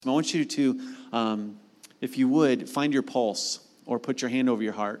I want you to, if you would, find your pulse or put your hand over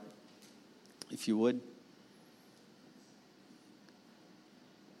your heart, if you would.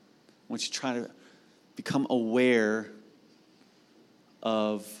 I want you to try to become aware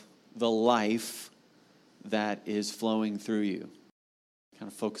of the life that is flowing through you.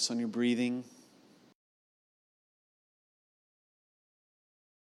 Kind of focus on your breathing.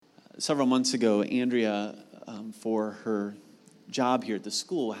 Several months ago, Andrea, for her job here at the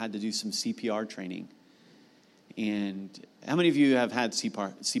school, had to do some CPR training. And how many of you have had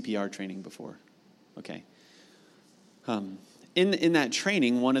CPR training before? Okay. In that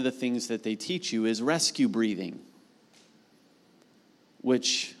training, one of the things that they teach you is rescue breathing,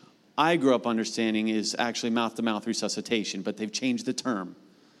 which I grew up understanding is actually mouth-to-mouth resuscitation, but they've changed the term,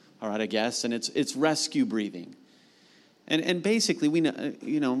 all right, I guess, and it's rescue breathing. And basically, we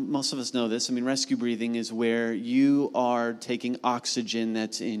know, most of us know this. I mean, rescue breathing is where you are taking oxygen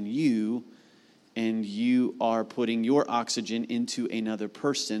that's in you, and you are putting your oxygen into another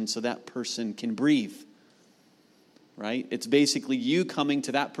person so that person can breathe, right? It's basically you coming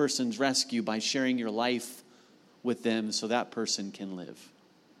to that person's rescue by sharing your life with them so that person can live.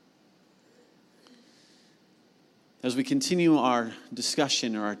 As we continue our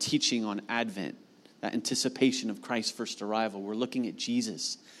discussion or our teaching on Advent, that anticipation of Christ's first arrival, we're looking at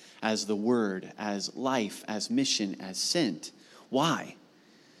Jesus as the Word, as life, as mission, as sent. Why?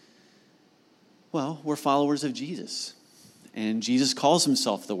 Well, we're followers of Jesus. And Jesus calls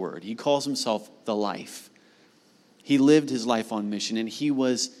himself the Word. He calls himself the life. He lived his life on mission, and he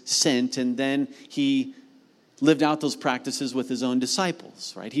was sent, and then he lived out those practices with his own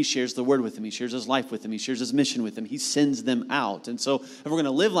disciples, right? He shares the Word with them. He shares his life with them. He shares his mission with them. He sends them out. And so if we're going to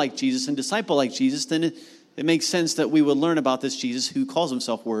live like Jesus and disciple like Jesus, then it makes sense that we would learn about this Jesus who calls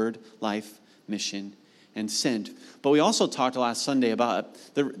himself Word, life, mission, and sent. But we also talked last Sunday about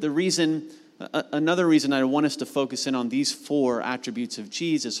the reason, another reason I want us to focus in on these four attributes of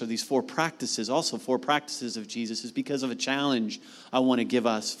Jesus, or these four practices, also four practices of Jesus, is because of a challenge I want to give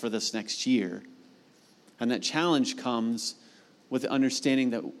us for this next year. And that challenge comes with the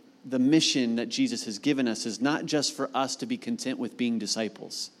understanding that the mission that Jesus has given us is not just for us to be content with being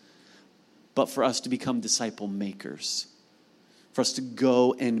disciples, but for us to become disciple makers, for us to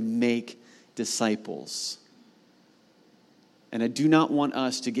go and make disciples. And I do not want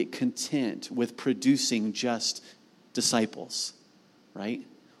us to get content with producing just disciples, right?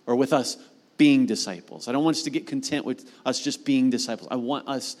 Or with us being disciples. I don't want us to get content with us just being disciples. I want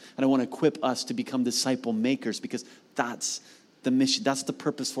us, and I want to equip us to become disciple makers, because that's the mission. That's the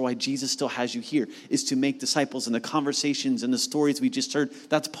purpose for why Jesus still has you here, is to make disciples. And the conversations and the stories we just heard,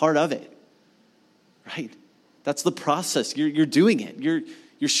 that's part of it, right? That's the process. You're doing it.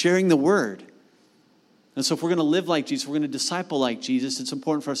 You're sharing the Word. And so if we're going to live like Jesus, we're going to disciple like Jesus, it's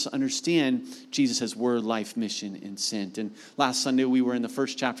important for us to understand Jesus as Word, life, mission, and sent. And last Sunday, we were in the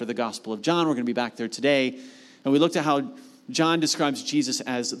first chapter of the Gospel of John. We're going to be back there today. And we looked at how John describes Jesus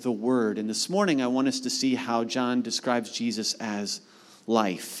as the Word. And this morning, I want us to see how John describes Jesus as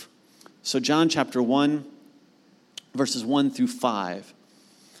life. So John chapter 1, verses 1 through 5.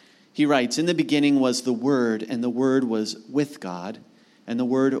 He writes, "In the beginning was the Word, and the Word was with God, and the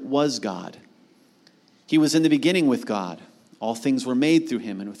Word was God. He was in the beginning with God. All things were made through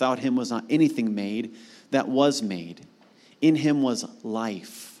him, and without him was not anything made that was made. In him was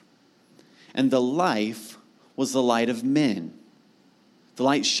life, and the life was the light of men. The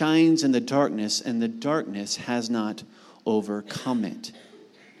light shines in the darkness, and the darkness has not overcome it."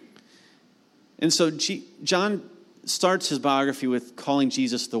 And so John starts his biography with calling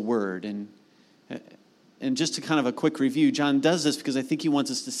Jesus the Word. And just to kind of a quick review, John does this because I think he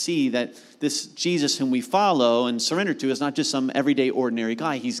wants us to see that this Jesus whom we follow and surrender to is not just some everyday, ordinary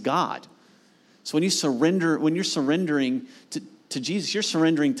guy. He's God. So when you're surrendering to Jesus, you're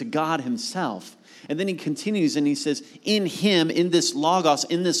surrendering to God himself. And then he continues and he says, in him, in this Logos,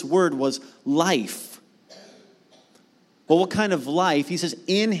 in this Word was life. Well, what kind of life? He says,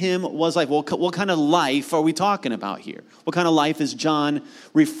 in him was life. Well, what kind of life are we talking about here? What kind of life is John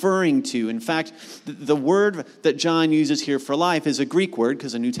referring to? In fact, the word that John uses here for life is a Greek word,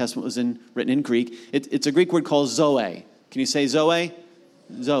 because the New Testament was written in Greek. It's a Greek word called zoe. Can you say zoe?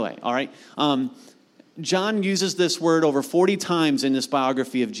 Zoe, all right. John uses this word over 40 times in this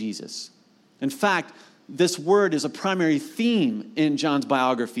biography of Jesus. In fact, this word is a primary theme in John's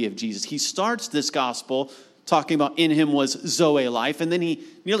biography of Jesus. He starts this gospel talking about in him was Zoe life, and then he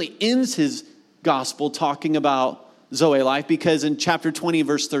nearly ends his gospel talking about Zoe life, because in chapter 20,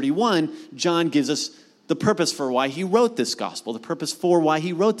 verse 31, John gives us the purpose for why he wrote this gospel, the purpose for why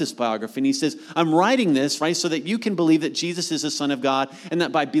he wrote this biography. And he says, I'm writing this, right, so that you can believe that Jesus is the Son of God, and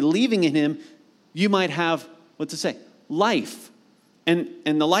that by believing in him, you might have, what to say, life. And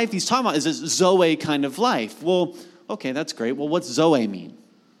the life he's talking about is this Zoe kind of life. Well, okay, that's great. Well, what's Zoe mean?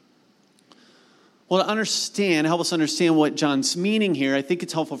 Well, to help us understand what John's meaning here, I think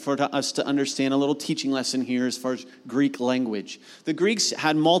it's helpful for us to understand a little teaching lesson here as far as Greek language. The Greeks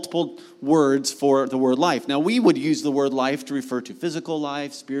had multiple words for the word life. Now, we would use the word life to refer to physical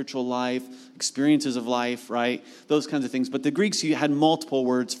life, spiritual life, experiences of life, right? Those kinds of things. But the Greeks had multiple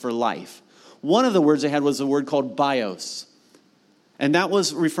words for life. One of the words they had was a word called bios. And that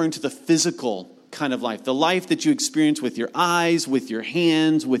was referring to the physical kind of life, the life that you experience with your eyes, with your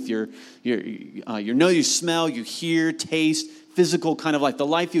hands, with your nose, you smell, you hear, taste, physical kind of life, the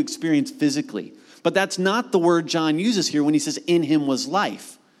life you experience physically. But that's not the word John uses here when he says, in him was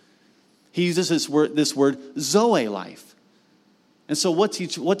life. He uses this word Zoe life. And so what's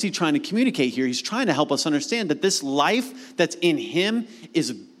he trying to communicate here? He's trying to help us understand that this life that's in him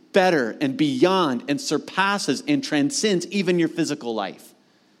is better and beyond and surpasses and transcends even your physical life.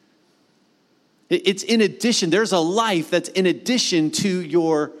 It's in addition. There's a life that's in addition to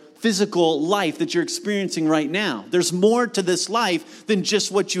your physical life that you're experiencing right now. There's more to this life than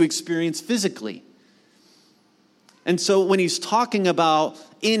just what you experience physically. And so when he's talking about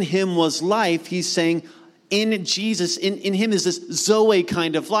in him was life, he's saying in Jesus, in him is this Zoe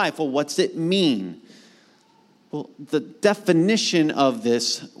kind of life. Well, what's it mean? Well, the definition of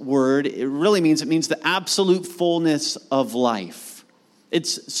this word, it means the absolute fullness of life.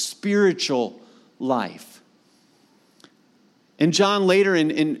 It's spiritual life. And John later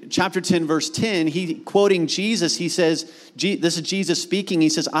in chapter 10, verse 10, he quoting Jesus, he says, this is Jesus speaking, he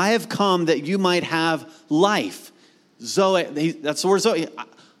says, I have come that you might have life. Zoe, that's the word Zoe.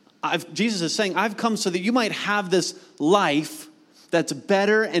 Jesus is saying, I've come so that you might have this life that's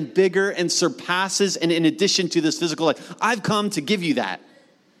better and bigger and surpasses and in addition to this physical life. I've come to give you that.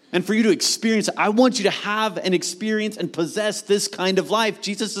 And for you to experience it, I want you to have and experience and possess this kind of life.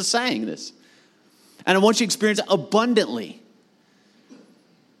 Jesus is saying this. And I want you to experience it abundantly.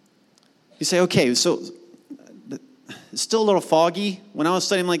 You say, okay, so it's still a little foggy. When I was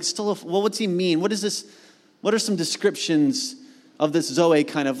studying, I'm like, what's he mean? What is this? What are some descriptions of this Zoe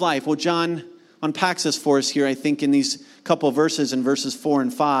kind of life? Well, John unpacks this for us here, I think, in these couple of verses, in verses 4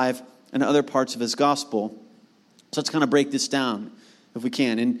 and 5, and other parts of his gospel. So let's kind of break this down, if we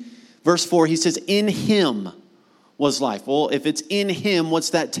can. In verse 4, he says, in him was life. Well, if it's in him,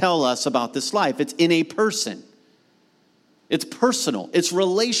 what's that tell us about this life? It's in a person. It's personal. It's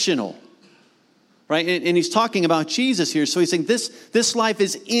relational. Right? And he's talking about Jesus here. So he's saying this life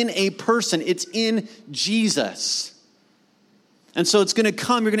is in a person. It's in Jesus. And so it's going to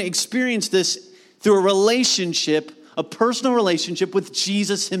come. You're going to experience this through a relationship, a personal relationship with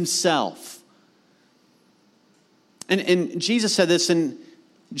Jesus himself. And Jesus said this in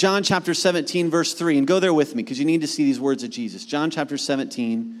John chapter 17, verse 3. And go there with me because you need to see these words of Jesus. John chapter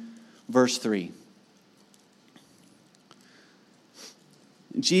 17, verse 3.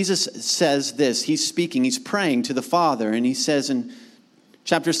 Jesus says this. He's speaking. He's praying to the Father. And he says in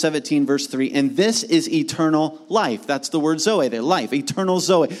chapter 17, verse 3, and this is eternal life. That's the word Zoe there, life, eternal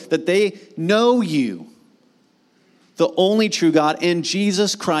Zoe. That they know you, the only true God, and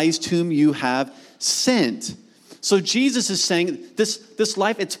Jesus Christ whom you have sent. So Jesus is saying this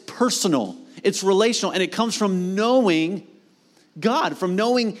life, it's personal, it's relational, and it comes from knowing God, from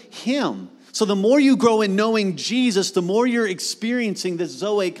knowing him. So the more you grow in knowing Jesus, the more you're experiencing this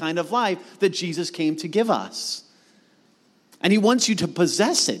Zoe kind of life that Jesus came to give us. And he wants you to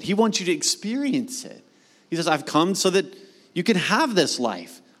possess it. He wants you to experience it. He says, I've come so that you can have this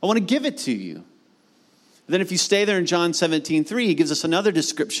life. I want to give it to you. Then if you stay there in John 17:3, he gives us another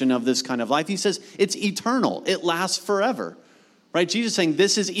description of this kind of life. He says, it's eternal. It lasts forever. Right? Jesus is saying,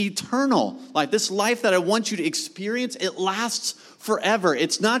 this is eternal life. This life that I want you to experience, it lasts forever.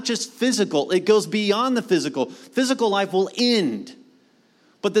 It's not just physical. It goes beyond the physical. Physical life will end.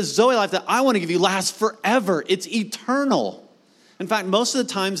 But this Zoe life that I want to give you lasts forever. It's eternal. In fact, most of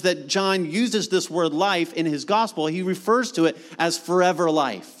the times that John uses this word life in his gospel, he refers to it as forever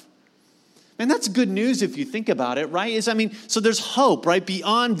life. And that's good news if you think about it, right? So there's hope, right?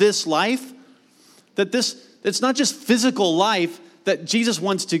 Beyond this life, that it's not just physical life that Jesus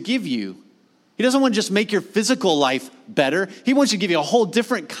wants to give you. He doesn't want to just make your physical life better. He wants to give you a whole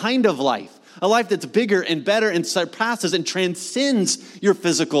different kind of life. A life that's bigger and better and surpasses and transcends your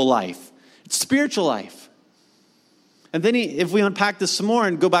physical life. It's spiritual life. And then if we unpack this some more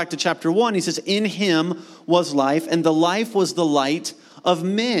and go back to chapter 1, he says, in him was life, and the life was the light of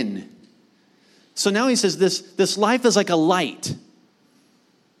men. So now he says this life is like a light.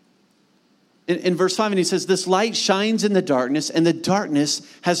 In verse 5, and he says, this light shines in the darkness, and the darkness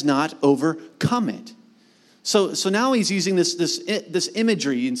has not overcome it. So now he's using this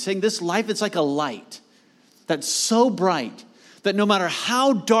imagery and saying this life is like a light that's so bright that no matter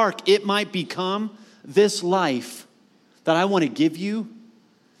how dark it might become, this life that I want to give you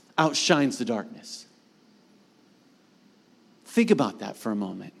outshines the darkness. Think about that for a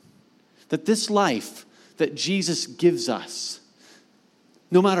moment. That this life that Jesus gives us,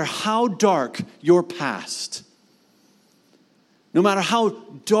 no matter how dark your past, no matter how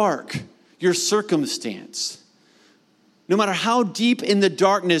dark your circumstance, no matter how deep in the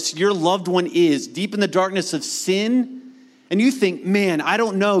darkness your loved one is, deep in the darkness of sin, and you think, man, I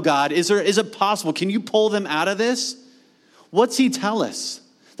don't know, God, is it possible? Can you pull them out of this? What's he tell us?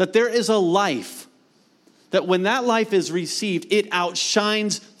 That there is a life, that when that life is received, it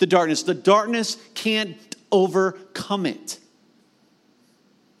outshines the darkness. The darkness can't overcome it.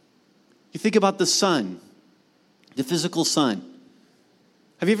 You think about the sun, the physical sun.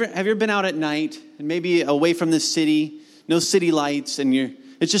 Have you ever been out at night and maybe away from the city, no city lights, and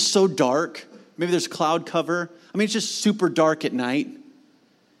it's just so dark? Maybe there's cloud cover. I mean, it's just super dark at night.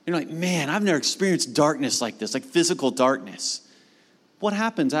 You're like, man, I've never experienced darkness like this, like physical darkness. What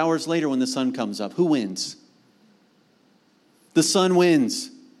happens hours later when the sun comes up? Who wins? The sun wins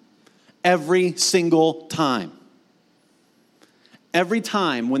every single time. Every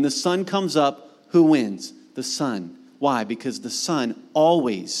time when the sun comes up, who wins? The sun. Why? Because the sun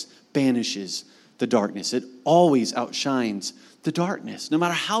always banishes the darkness. It always outshines the darkness. No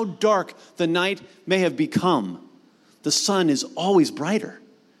matter how dark the night may have become, the sun is always brighter.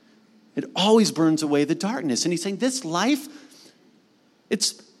 It always burns away the darkness. And he's saying this life,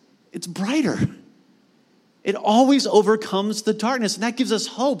 it's brighter. It always overcomes the darkness. And that gives us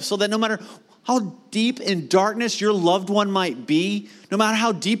hope so that no matter how deep in darkness your loved one might be, no matter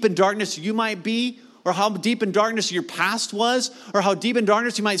how deep in darkness you might be, or how deep in darkness your past was, or how deep in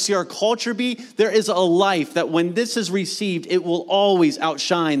darkness you might see our culture be, there is a life that when this is received, it will always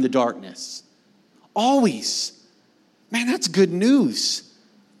outshine the darkness. Always. Man, that's good news.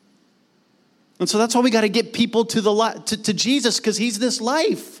 And so that's why we got to get people to Jesus, because he's this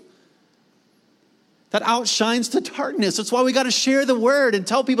life that outshines the darkness. That's why we got to share the word and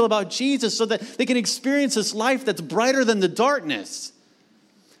tell people about Jesus so that they can experience this life that's brighter than the darkness.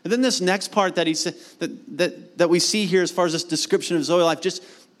 And then this next part that he said that we see here as far as this description of Zoe life just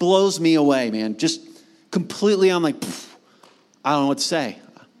blows me away, man. Just completely, I'm like, I don't know what to say.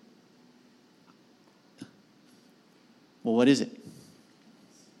 Well, what is it?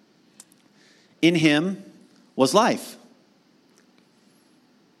 In him was life.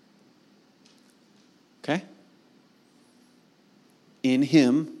 Okay? In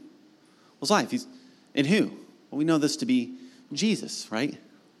him was life. He's in who? Well, we know this to be Jesus, right?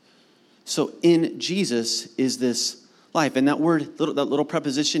 So in Jesus is this life. And that word, that little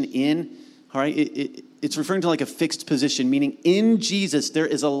preposition in, all right, it's referring to like a fixed position, meaning in Jesus there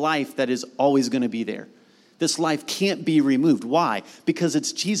is a life that is always going to be there. This life can't be removed. Why? Because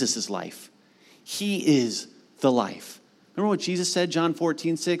it's Jesus' life. He is the life. Remember what Jesus said, John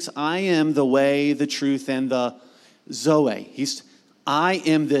 14:6? I am the way, the truth, and the Zoe. I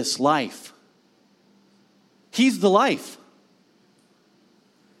am this life. He's the life.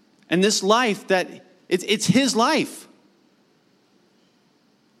 And this life it's his life.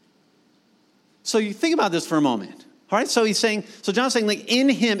 So you think about this for a moment. All right, so John's saying, like, in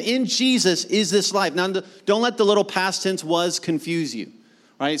him, in Jesus is this life. Now, don't let the little past tense was confuse you.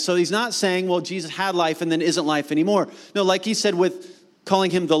 Right? So he's not saying, well, Jesus had life and then isn't life anymore. No, like he said with calling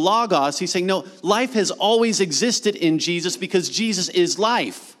him the Logos, he's saying, no, life has always existed in Jesus because Jesus is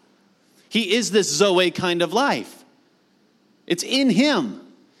life. He is this Zoe kind of life. It's in him.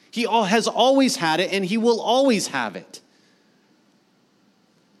 He has always had it and he will always have it.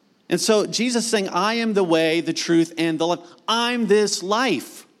 And so Jesus is saying, I am the way, the truth, and the life. I'm this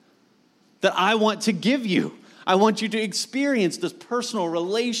life that I want to give you. I want you to experience this personal,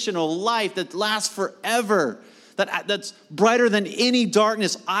 relational life that lasts forever, that's brighter than any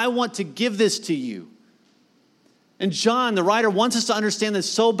darkness. I want to give this to you. And John, the writer, wants us to understand this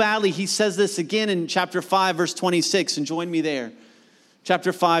so badly. He says this again in chapter 5, verse 26, and join me there.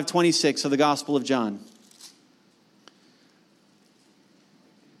 Chapter 5, 26 of the Gospel of John.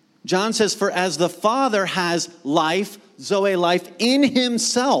 John says, for as the Father has life, Zoe life, in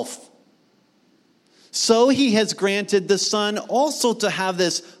himself, so he has granted the Son also to have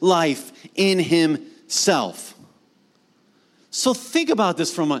this life in himself. So think about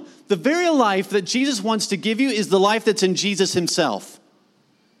this for a moment. The very life that Jesus wants to give you is the life that's in Jesus himself.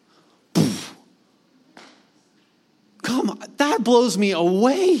 Come on, that blows me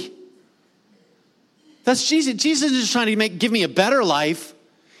away. That's Jesus. Jesus is trying to give me a better life.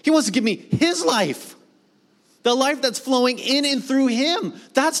 He wants to give me his life. The life that's flowing in and through him.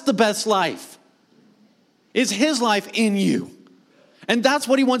 That's the best life. It's his life in you. And that's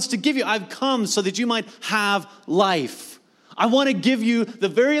what he wants to give you. I've come so that you might have life. I want to give you the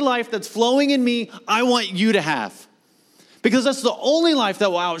very life that's flowing in me, I want you to have. Because that's the only life that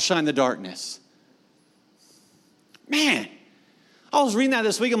will outshine the darkness. Man, I was reading that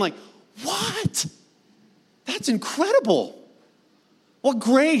this week. I'm like, what? That's incredible. What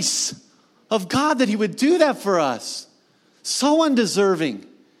grace of God that he would do that for us. So undeserving.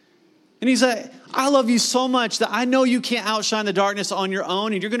 And he's like, I love you so much that I know you can't outshine the darkness on your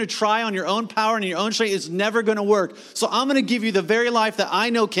own, and you're going to try on your own power and your own strength. It's never going to work. So I'm going to give you the very life that I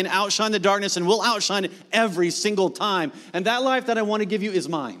know can outshine the darkness and will outshine it every single time. And that life that I want to give you is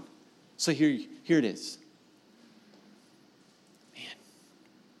mine. So here it is. Man.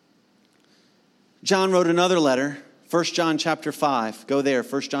 John wrote another letter, 1 John chapter 5. Go there,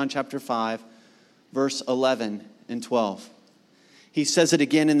 1 John chapter 5, verse 11 and 12. He says it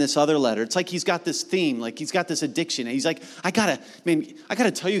again in this other letter. It's like he's got this theme, like he's got this addiction. And he's like, I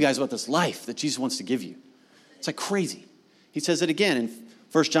gotta tell you guys about this life that Jesus wants to give you. It's like crazy. He says it again in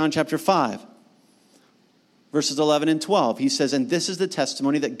 1 John chapter 5, verses 11 and 12. He says, and this is the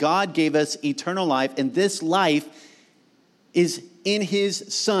testimony that God gave us eternal life, and this life is in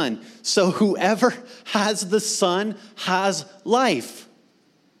his Son. So whoever has the Son has life.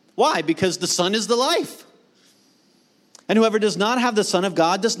 Why? Because the Son is the life. And whoever does not have the Son of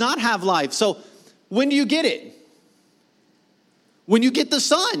God does not have life. So when do you get it? When you get the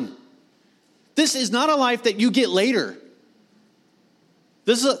Son. This is not a life that you get later.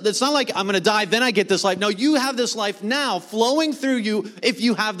 It's not like I'm going to die, then I get this life. No, you have this life now flowing through you if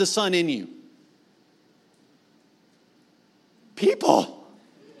you have the Son in you. People.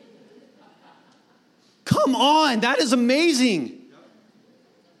 Come on, that is amazing.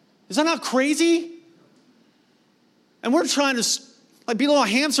 Is that not crazy? And we're trying to be little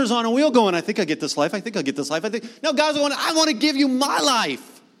hamsters on a wheel going, I think I get this life. I think I'll get this life. No, God's going, I want to give you my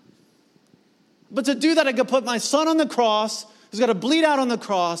life. But to do that, I got to put my Son on the cross, who's got to bleed out on the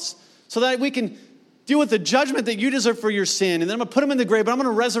cross, so that we can deal with the judgment that you deserve for your sin. And then I'm going to put him in the grave, but I'm going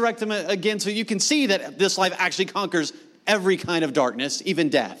to resurrect him again so you can see that this life actually conquers every kind of darkness, even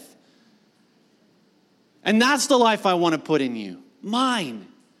death. And that's the life I want to put in you. Mine,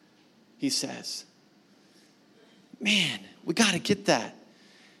 he says. Man, we got to get that.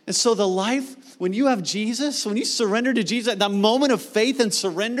 And so the life, when you have Jesus, when you surrender to Jesus, that moment of faith and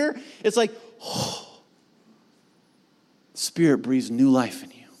surrender, it's like, oh, Spirit breathes new life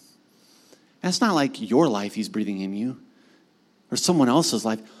in you. And it's not like your life he's breathing in you or someone else's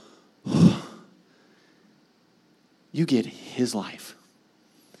life. You get his life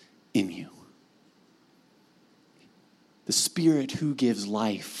in you. The Spirit who gives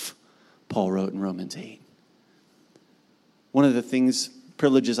life, Paul wrote in Romans 8. One of the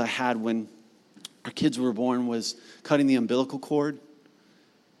privileges I had when our kids were born was cutting the umbilical cord.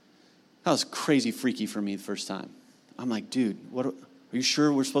 That was crazy freaky for me the first time. I'm like, dude, are you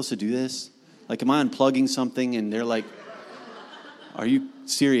sure we're supposed to do this? Like, am I unplugging something? And they're like, are you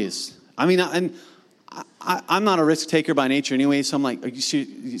serious? I mean, I'm not a risk taker by nature anyway, so I'm like, are you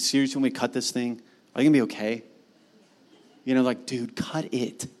serious when we cut this thing? Are you going to be okay? You know, like, dude, cut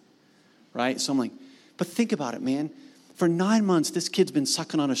it. Right? So I'm like, but think about it, man. For 9 months, this kid's been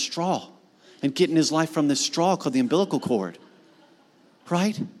sucking on a straw and getting his life from this straw called the umbilical cord.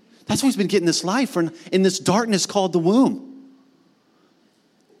 Right? That's why he's been getting this life in this darkness called the womb.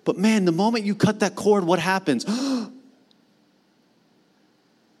 But man, the moment you cut that cord, what happens?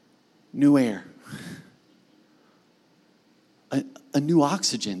 New air. A new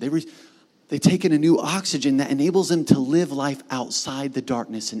oxygen. They take in a new oxygen that enables them to live life outside the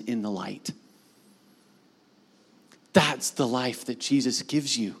darkness and in the light. That's the life that Jesus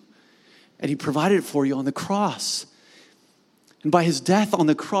gives you. And he provided it for you on the cross. And by his death on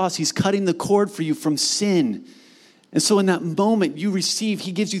the cross, he's cutting the cord for you from sin. And so in that moment you receive,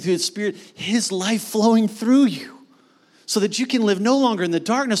 he gives you through his Spirit, his life flowing through you. So that you can live no longer in the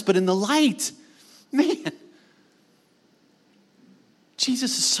darkness, but in the light. Man.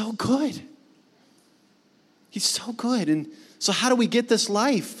 Jesus is so good. He's so good. And so how do we get this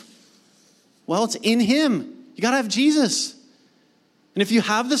life? Well, it's in him. You got to have Jesus. And if you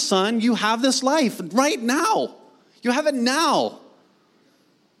have the Son, you have this life right now. You have it now.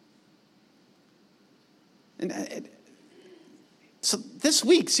 And so this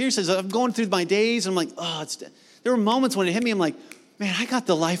week, seriously, as I'm going through my days, I'm like, there were moments when it hit me, I'm like, man, I got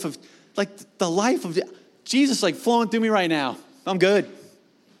the life of Jesus like flowing through me right now. I'm good.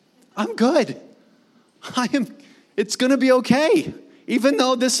 It's going to be okay. Even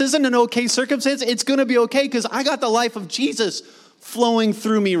though this isn't an okay circumstance, it's going to be okay because I got the life of Jesus flowing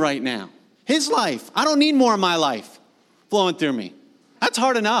through me right now. His life. I don't need more of my life flowing through me. That's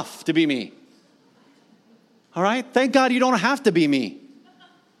hard enough to be me. All right? Thank God you don't have to be me.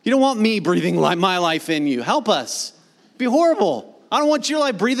 You don't want me breathing my life in you. Help us. It'd be horrible. I don't want your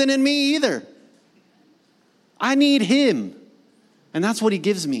life breathing in me either. I need him. And that's what he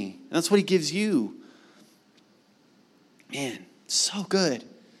gives me. And that's what he gives you. Man, so good.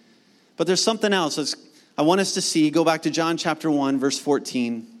 But there's something else I want us to see. Go back to John chapter 1, verse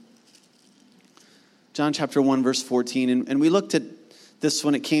 14. John chapter 1, verse 14. And we looked at this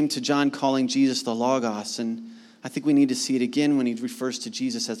when it came to John calling Jesus the Logos. And I think we need to see it again when he refers to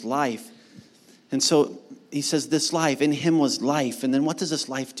Jesus as life. And so he says this life, in him was life. And then what does this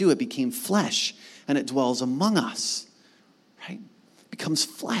life do? It became flesh and it dwells among us. Right? It becomes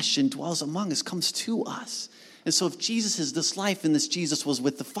flesh and dwells among us, comes to us. And so if Jesus is this life and this Jesus was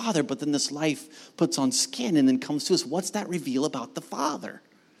with the Father, but then this life puts on skin and then comes to us, what's that reveal about the Father?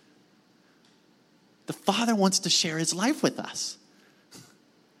 The Father wants to share his life with us.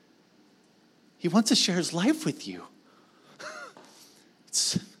 He wants to share his life with you.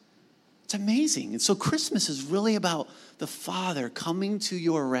 It's amazing. And so Christmas is really about the Father coming to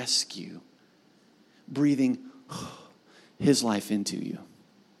your rescue, breathing his life into you.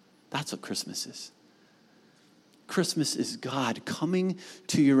 That's what Christmas is. Christmas is God coming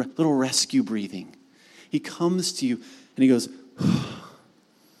to your little rescue breathing. He comes to you and he goes,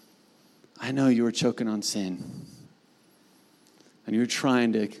 I know you were choking on sin and you were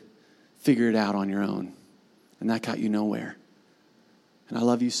trying to figure it out on your own, and that got you nowhere. And I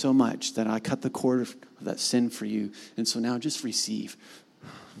love you so much that I cut the cord of that sin for you. And so now just receive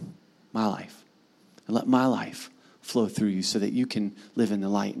my life and let my life flow through you so that you can live in the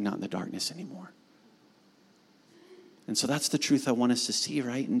light and not in the darkness anymore. And so that's the truth I want us to see,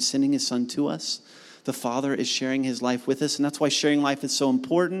 right? In sending his son to us, the Father is sharing his life with us. And that's why sharing life is so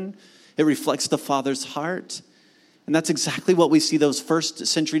important. It reflects the Father's heart. And that's exactly what we see those first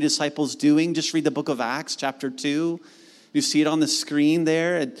century disciples doing. Just read the book of Acts, chapter 2. You see it on the screen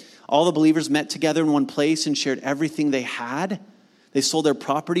there. All the believers met together in one place and shared everything they had. They sold their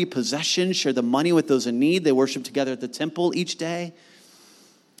property, possessions, shared the money with those in need. They worshiped together at the temple each day.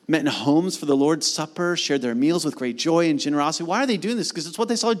 Met in homes for the Lord's Supper, shared their meals with great joy and generosity. Why are they doing this? Because it's what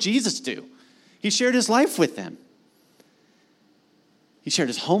they saw Jesus do. He shared his life with them. He shared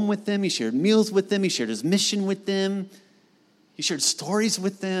his home with them. He shared meals with them. He shared his mission with them. He shared stories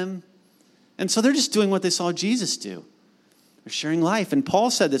with them. And so they're just doing what they saw Jesus do. They're sharing life. And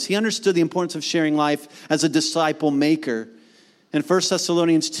Paul said this. He understood the importance of sharing life as a disciple maker. In 1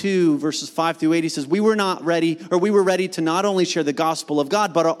 Thessalonians 2, verses 5 through 8, he says, we were ready to not only share the gospel of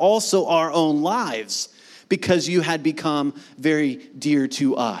God, but also our own lives, because you had become very dear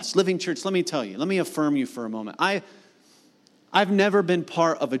to us. Living Church, let me tell you, let me affirm you for a moment. I've never been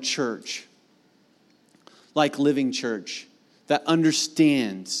part of a church like Living Church that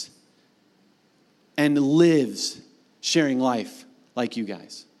understands and lives sharing life like you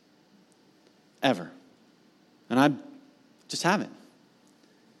guys. Ever. And I just haven't.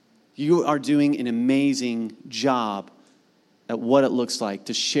 You are doing an amazing job at what it looks like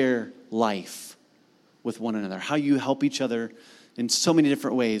to share life with one another. How you help each other in so many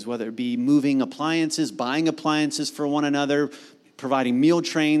different ways, whether it be moving appliances, buying appliances for one another, providing meal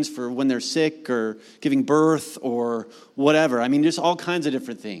trains for when they're sick or giving birth or whatever. I mean, there's all kinds of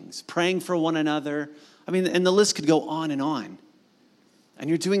different things. Praying for one another. I mean, and the list could go on and on. And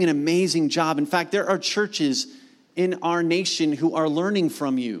you're doing an amazing job. In fact, there are churches in our nation who are learning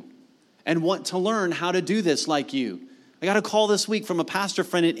from you and want to learn how to do this like you. I got a call this week from a pastor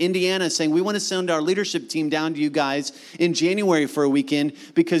friend in Indiana saying, we want to send our leadership team down to you guys in January for a weekend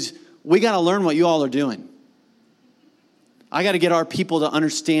because we got to learn what you all are doing. I got to get our people to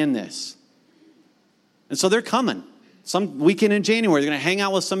understand this. And so they're coming. Some weekend in January, they're going to hang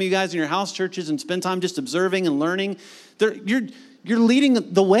out with some of you guys in your house churches and spend time just observing and learning. You're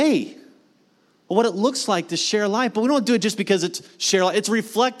leading the way. What it looks like to share life. But we don't do it just because it's share life. It's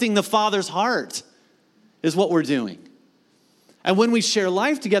reflecting the Father's heart is what we're doing. And when we share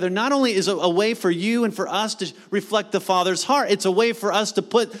life together, not only is it a way for you and for us to reflect the Father's heart, it's a way for us to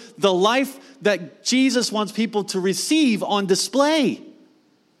put the life that Jesus wants people to receive on display.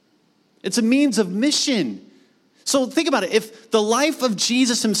 It's a means of mission. So think about it. If the life of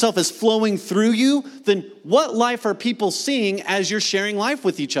Jesus himself is flowing through you, then what life are people seeing as you're sharing life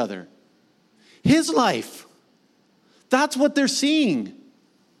with each other? His life. That's what they're seeing.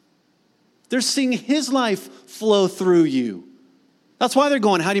 They're seeing his life flow through you. That's why they're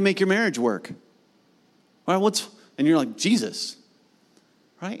going, how do you make your marriage work? All right, and you're like, Jesus,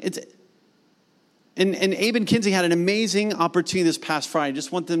 right? And Abe and Kinsey had an amazing opportunity this past Friday. I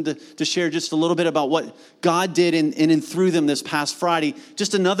just want them to share just a little bit about what God did in and through them this past Friday.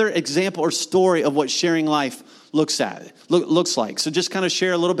 Just another example or story of what sharing life looks like. So just kind of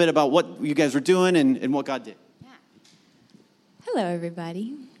share a little bit about what you guys were doing and what God did. Yeah. Hello,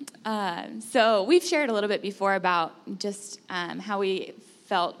 everybody. So we've shared a little bit before about just how we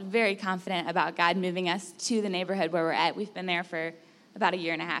felt very confident about God moving us to the neighborhood where we're at. We've been there for about a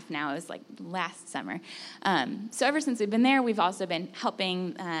year and a half now. It was like last summer. So ever since we've been there, we've also been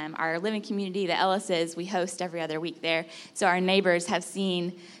helping our living community, the Ellises. We host every other week there. So our neighbors have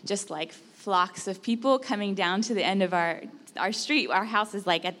seen just like flocks of people coming down to the end of our street. Our house is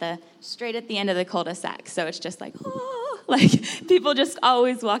like straight at the end of the cul-de-sac. So it's just like, like people just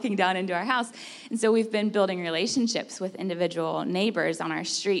always walking down into our house. And so we've been building relationships with individual neighbors on our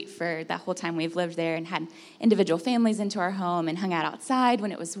street for the whole time we've lived there, and had individual families into our home and hung out outside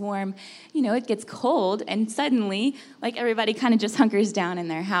when it was warm. You know, it gets cold, and suddenly, like, everybody kind of just hunkers down in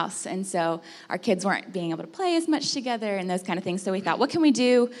their house. And so our kids weren't being able to play as much together and those kind of things. So we thought, what can we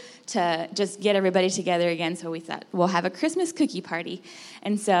do to just get everybody together again? So we thought, we'll have a Christmas cookie party.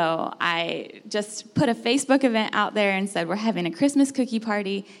 And so I just put a Facebook event out there and said, we're having a Christmas cookie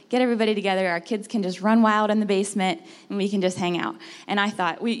party. Get everybody together. Our kids can just run wild in the basement, and we can just hang out. And I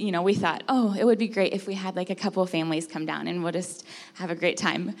thought, we thought, oh, it would be great if we had like a couple of families come down, and we'll just have a great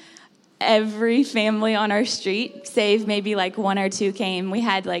time. Every family on our street, save maybe like one or two, came. We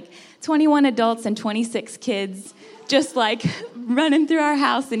had like 21 adults and 26 kids just like running through our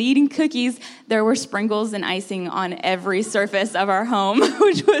house and eating cookies. There were sprinkles and icing on every surface of our home,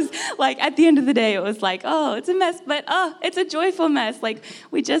 which was like, at the end of the day, it was like, oh, it's a mess, but oh, it's a joyful mess. Like,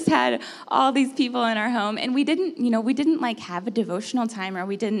 we just had all these people in our home, and we didn't like have a devotional time, or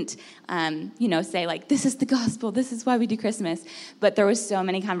we didn't, say like, this is the gospel, this is why we do Christmas. But there was so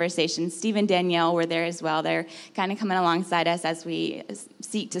many conversations. Steve and Danielle were there as well. They're kind of coming alongside us as we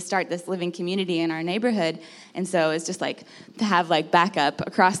seek to start this living community in our neighborhood. And so it's just like to have like backup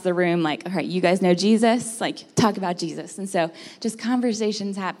across the room, like, all right, you guys know Jesus? Like, talk about Jesus. And so just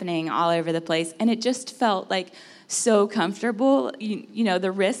conversations happening all over the place. And it just felt like so comfortable. You know,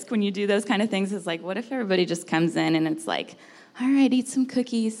 the risk when you do those kind of things is like, what if everybody just comes in and it's like, all right, eat some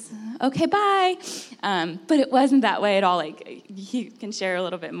cookies. Okay, bye. But it wasn't that way at all. Like, you can share a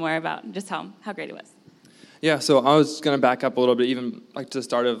little bit more about just how great it was. Yeah, so I was going to back up a little bit, even like to the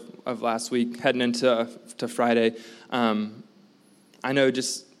start of last week, heading into Friday. I know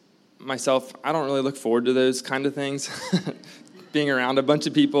just myself, I don't really look forward to those kind of things, being around a bunch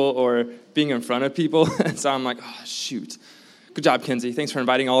of people or being in front of people. And so I'm like, oh, shoot. Good job, Kinsey. Thanks for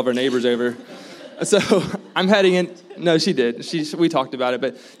inviting all of our neighbors over. So I'm heading in. No, she did. We talked about it,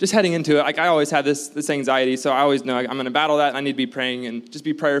 but just heading into it, like, I always have this anxiety, so I always know I'm going to battle that, and I need to be praying and just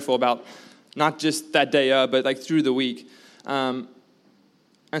be prayerful about not just that day up, but like through the week. And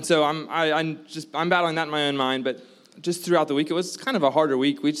so I'm battling that in my own mind, but just throughout the week, it was kind of a harder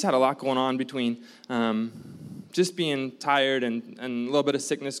week. We just had a lot going on between just being tired and a little bit of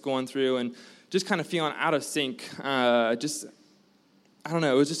sickness going through, and just kind of feeling out of sync. I don't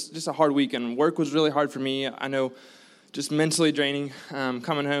know, it was just a hard week, and work was really hard for me. I know, just mentally draining,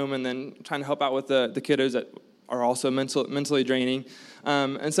 coming home and then trying to help out with the kiddos that are also mentally draining.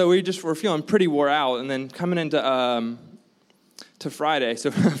 And so we're feeling pretty wore out. And then coming into to Friday. So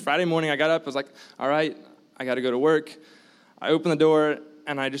Friday morning I got up, I was like, all right, I got to go to work. I opened the door,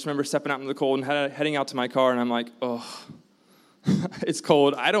 and I just remember stepping out into the cold and heading out to my car, and I'm like, oh, it's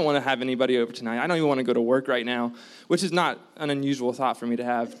cold. I don't want to have anybody over tonight. I don't even want to go to work right now, which is not an unusual thought for me to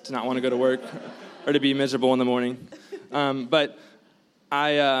have, to not want to go to work or to be miserable in the morning. But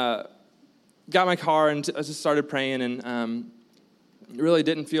I got my car and I just started praying, and really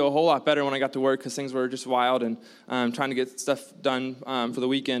didn't feel a whole lot better when I got to work because things were just wild and trying to get stuff done for the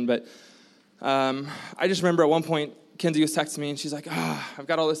weekend. But I just remember at one point, Kinsey was texting me, and she's like, I've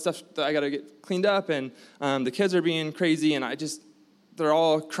got all this stuff that I got to get cleaned up, and the kids are being crazy, and they're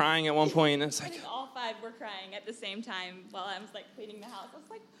all crying at one point, and it's like, I think all five were crying at the same time while I was like cleaning the house. I was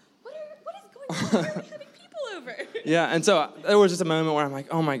like, what is going on? Why are we having people over? Yeah, and so there was just a moment where I'm like,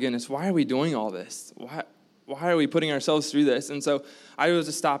 oh my goodness, why are we doing all this? Why are we putting ourselves through this? And so I was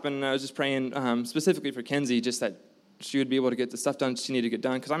just stopping, and I was just praying specifically for Kinsey, just that she would be able to get the stuff done she needed to get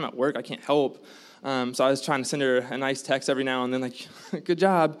done, because I'm at work, I can't help. So I was trying to send her a nice text every now and then, like, good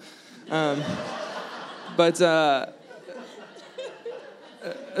job.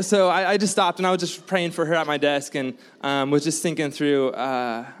 So I just stopped, and I was just praying for her at my desk, and was just thinking through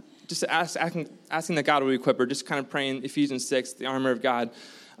just asking that God would equip her, just kind of praying Ephesians 6, the armor of God.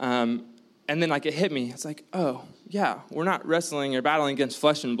 And then like it hit me. It's like, oh, yeah, we're not wrestling or battling against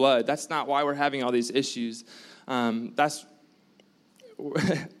flesh and blood. That's not why we're having all these issues. That's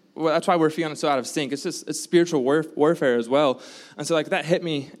why we're feeling so out of sync. It's spiritual warfare as well. And so like that hit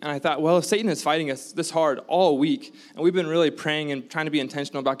me, and I thought, well, if Satan is fighting us this hard all week, and we've been really praying and trying to be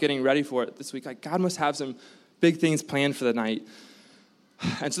intentional about getting ready for it this week, like God must have some big things planned for the night.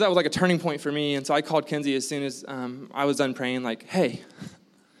 And so that was like a turning point for me. And so I called Kenzie as soon as I was done praying, like, hey.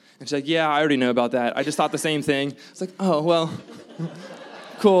 And she's like, yeah, I already know about that. I just thought the same thing. It's like, oh, well,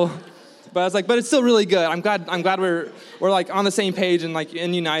 cool. But I was like, but it's still really good. I'm glad we're like on the same page and like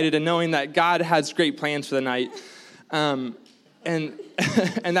and united and knowing that God has great plans for the night. And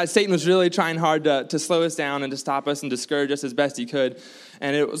and that Satan was really trying hard to slow us down and to stop us and discourage us as best he could.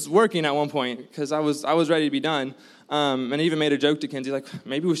 And it was working at one point because I was ready to be done. And I even made a joke to Kenzie, like,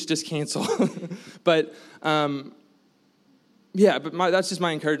 maybe we should just cancel. But that's just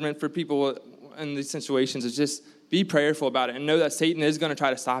my encouragement for people in these situations is just be prayerful about it and know that Satan is going to try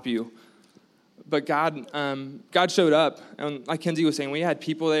to stop you. But God showed up, and like Kenzie was saying, we had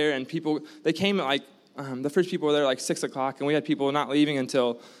people there, and they came at like, the first people were there like 6 o'clock, and we had people not leaving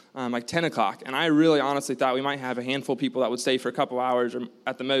until like 10 o'clock. And I really honestly thought we might have a handful of people that would stay for a couple hours or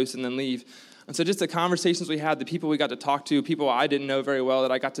at the most and then leave. And so just the conversations we had, the people we got to talk to, people I didn't know very well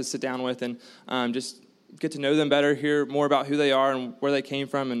that I got to sit down with and just get to know them better, hear more about who they are and where they came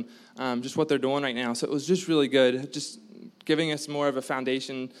from and just what they're doing right now. So it was just really good, just giving us more of a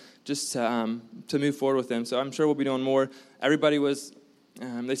foundation just to move forward with them. So I'm sure we'll be doing more. Everybody was,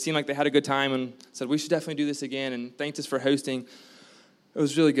 they seemed like they had a good time and said, we should definitely do this again, and thanked us for hosting. It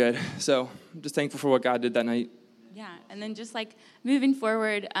was really good. So I'm just thankful for what God did that night. Yeah, and then just like moving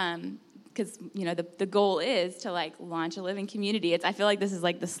forward, because the goal is to like launch a living community. I feel like this is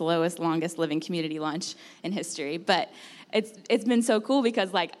like the slowest, longest living community launch in history, but it's been so cool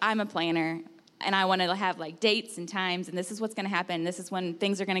because like I'm a planner and I want to have like dates and times, and this is what's going to happen. This is when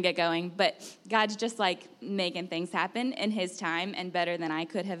things are going to get going. But God's just like making things happen in His time and better than I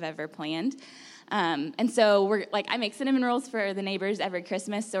could have ever planned. And so we're like, I make cinnamon rolls for the neighbors every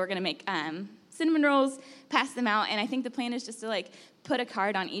Christmas. So we're going to make cinnamon rolls, pass them out. And I think the plan is just to like put a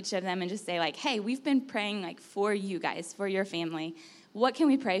card on each of them and just say like, hey, we've been praying like for you guys, for your family. What can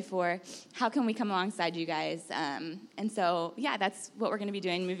we pray for? How can we come alongside you guys? And so, yeah, that's what we're going to be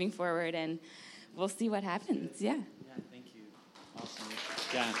doing moving forward. And we'll see what happens. Yeah. Yeah, thank you. Awesome.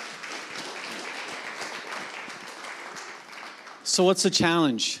 Yeah. So what's the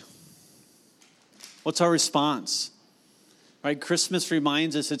challenge? What's our response? Right? Christmas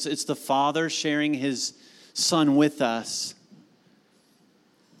reminds us it's the Father sharing His Son with us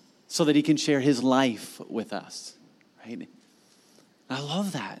so that He can share His life with us. Right? I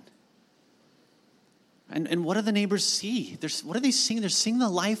love that. And what do the neighbors see? What are they seeing? They're seeing the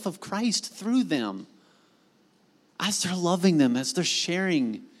life of Christ through them. As they're loving them, as they're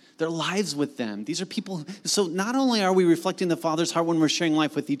sharing their lives with them. These are people. So not only are we reflecting the Father's heart when we're sharing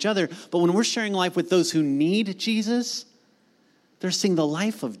life with each other, but when we're sharing life with those who need Jesus, they're seeing the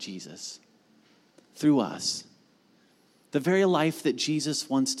life of Jesus through us. The very life that Jesus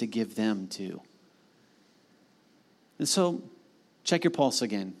wants to give them too. And so check your pulse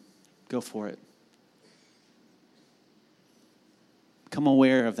again. Go for it. Become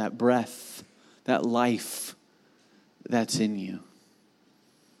aware of that breath, that life that's in you.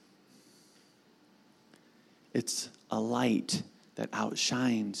 It's a light that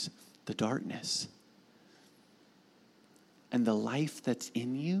outshines the darkness. And the life that's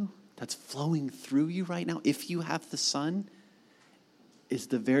in you, that's flowing through you right now, if you have the Son, is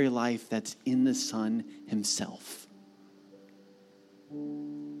the very life that's in the Son Himself.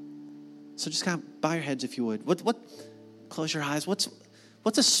 So just kind of bow your heads if you would. Close your eyes. What's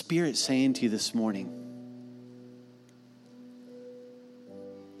the Spirit saying to you this morning?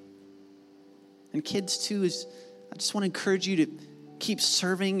 And kids too, I just want to encourage you to keep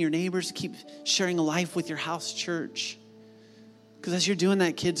serving your neighbors, keep sharing a life with your house church. Because as you're doing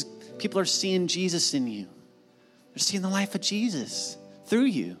that, kids, people are seeing Jesus in you. They're seeing the life of Jesus through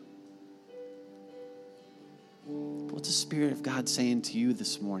you. But what's the Spirit of God saying to you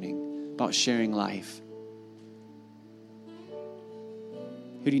this morning about sharing life?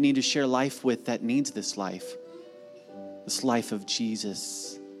 Who do you need to share life with that needs this life of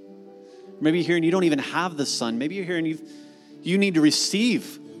Jesus? Maybe you're here and you don't even have the Son. Maybe you're here and you need to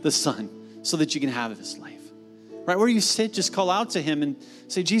receive the Son so that you can have this life. Right where you sit, just call out to Him and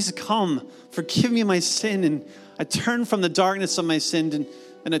say, Jesus, come, forgive me my sin. And I turn from the darkness of my sin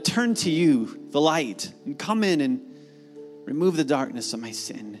and I turn to you, the light, and come in and remove the darkness of my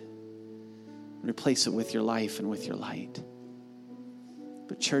sin. Replace it with your life and with your light.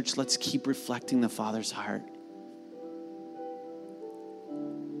 But church, let's keep reflecting the Father's heart.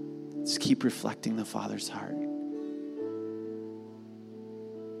 Let's keep reflecting the Father's heart.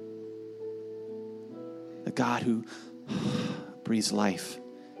 The God who breathes life,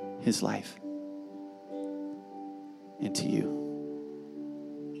 his life, into you.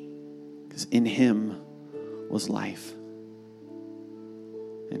 Because in him was life.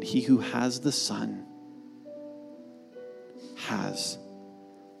 And he who has the Son has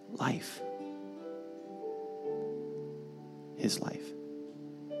life. His life.